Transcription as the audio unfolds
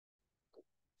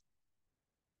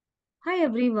Hi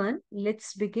everyone,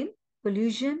 let's begin.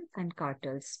 Collusion and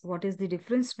cartels. What is the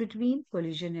difference between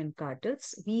collusion and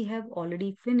cartels? We have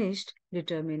already finished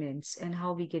determinants and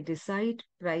how we can decide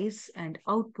price and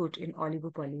output in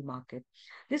oligopoly market.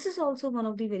 This is also one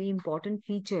of the very important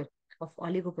feature of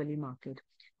oligopoly market.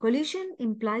 Collusion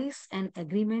implies an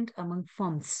agreement among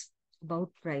firms about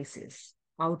prices,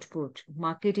 output,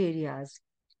 market areas,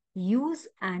 use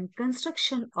and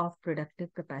construction of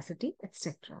productive capacity,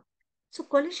 etc. So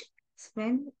collision is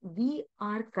when we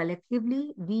are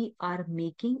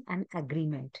making an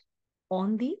agreement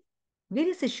on the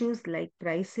various issues like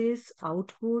prices,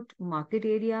 output, market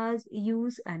areas,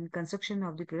 use and construction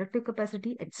of the productive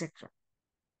capacity, etc.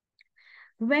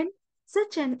 When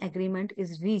such an agreement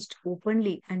is reached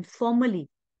openly and formally,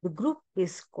 the group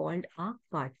is called a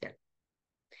cartel.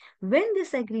 When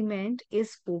this agreement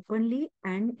is openly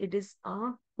and it is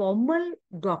a formal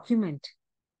document,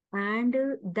 and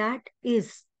that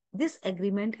is this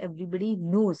agreement, everybody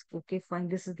knows, okay, fine,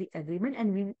 this is the agreement,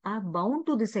 and we are bound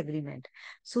to this agreement.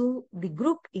 So the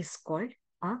group is called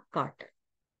a cartel.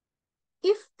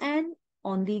 If and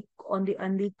on the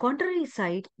contrary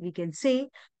side, we can say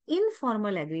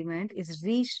informal agreement is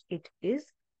reached, it is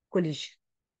collusion.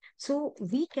 So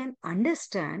we can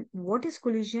understand what is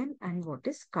collusion and what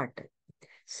is cartel.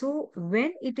 So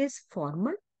when it is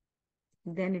formal,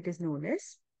 then it is known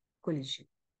as collusion.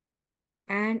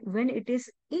 And when it is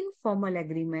informal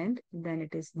agreement, then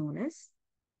it is known as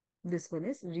this one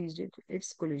is reached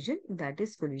its collusion, that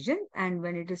is collusion. And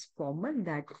when it is formal,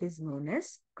 that is known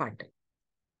as cartel.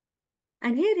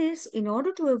 And here is in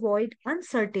order to avoid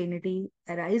uncertainty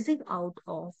arising out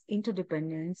of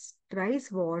interdependence,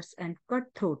 price wars, and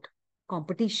cutthroat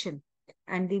competition,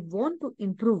 and they want to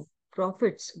improve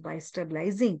profits by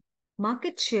stabilizing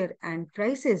market share and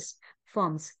prices,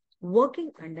 firms working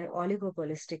under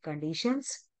oligopolistic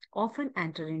conditions often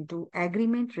enter into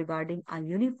agreement regarding a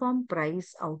uniform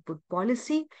price output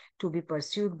policy to be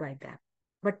pursued by them.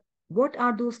 But what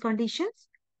are those conditions?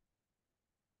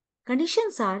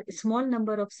 Conditions are small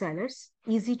number of sellers,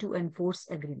 easy to enforce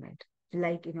agreement.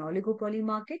 Like in oligopoly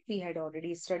market, we had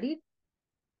already studied,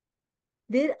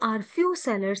 there are few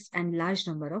sellers and large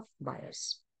number of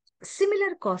buyers.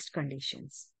 Similar cost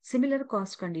conditions. Similar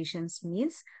cost conditions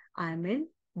means, I mean,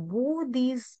 both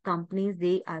these companies,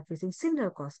 they are facing similar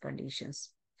cost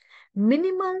conditions.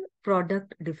 Minimal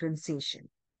product differentiation.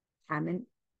 I mean,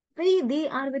 they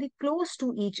are very close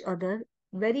to each other.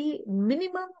 Very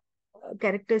minimum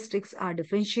characteristics are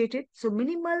differentiated. So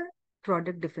minimal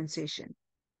product differentiation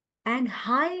and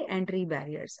high entry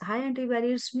barriers. High entry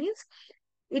barriers means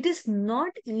it is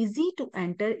not easy to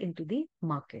enter into the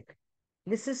market.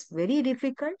 This is very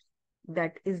difficult.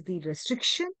 That is the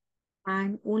restriction,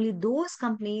 and only those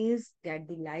companies get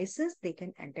the license, they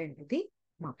can enter into the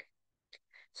market.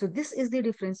 So this is the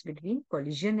difference between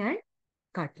collision and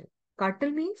cartel. Cartel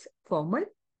means formal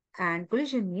and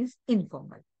collision means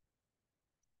informal.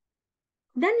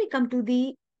 Then we come to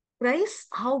the price,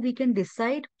 how we can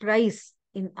decide price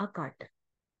in a cartel.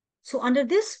 So under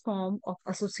this form of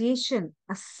association,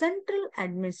 a central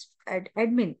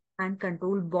admin and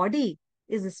control body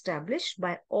is established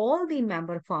by all the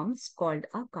member firms called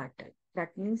a cartel. That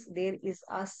means there is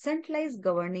a centralized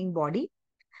governing body,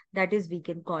 that is, we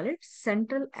can call it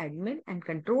central admin and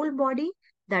control body,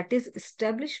 that is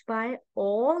established by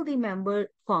all the member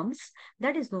firms,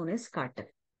 that is known as cartel.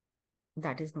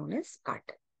 That is known as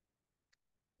cartel.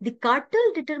 The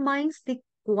cartel determines the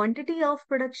quantity of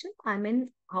production. I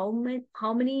mean, how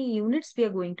many units we are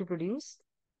going to produce.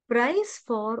 Price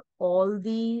for all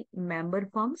the member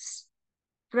firms.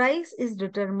 Price is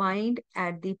determined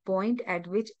at the point at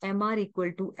which MR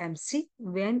equal to MC.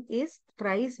 When is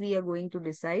price we are going to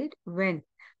decide? When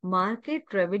market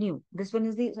revenue, this one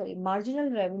is the, sorry,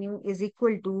 marginal revenue is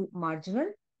equal to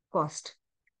marginal cost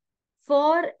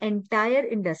for entire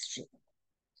industry.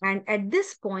 And at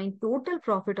this point, total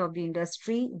profit of the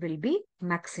industry will be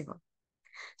maximum.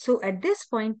 So at this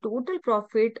point, total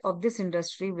profit of this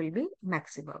industry will be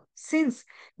maximum. Since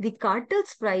the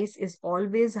cartel's price is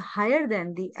always higher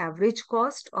than the average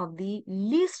cost of the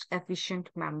least efficient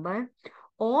member,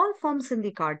 all firms in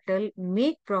the cartel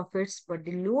make profits, but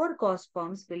the lower cost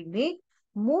firms will make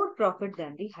more profit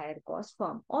than the higher cost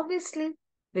firm. Obviously,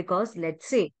 because let's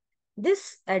say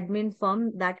this admin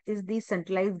firm, that is the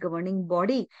centralized governing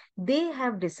body, they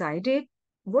have decided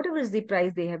whatever is the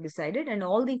price they have decided, and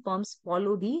all the firms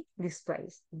follow this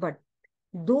price. But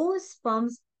those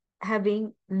firms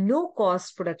having low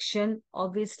cost production,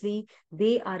 obviously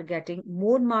they are getting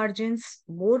more margins,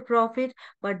 more profit,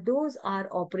 but those are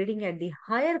operating at the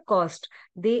higher cost,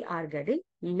 they are getting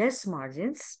less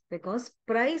margins because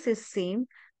price is same,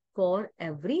 for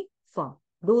every firm.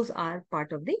 Those are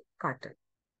part of the cartel.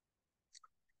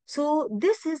 So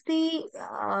this is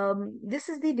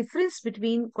the difference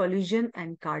between collusion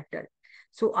and cartel.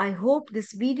 So I hope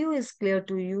this video is clear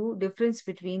to you, difference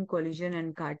between collusion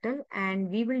and cartel, and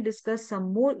we will discuss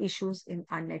some more issues in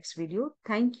our next video.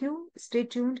 Thank you. Stay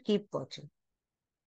tuned. Keep watching.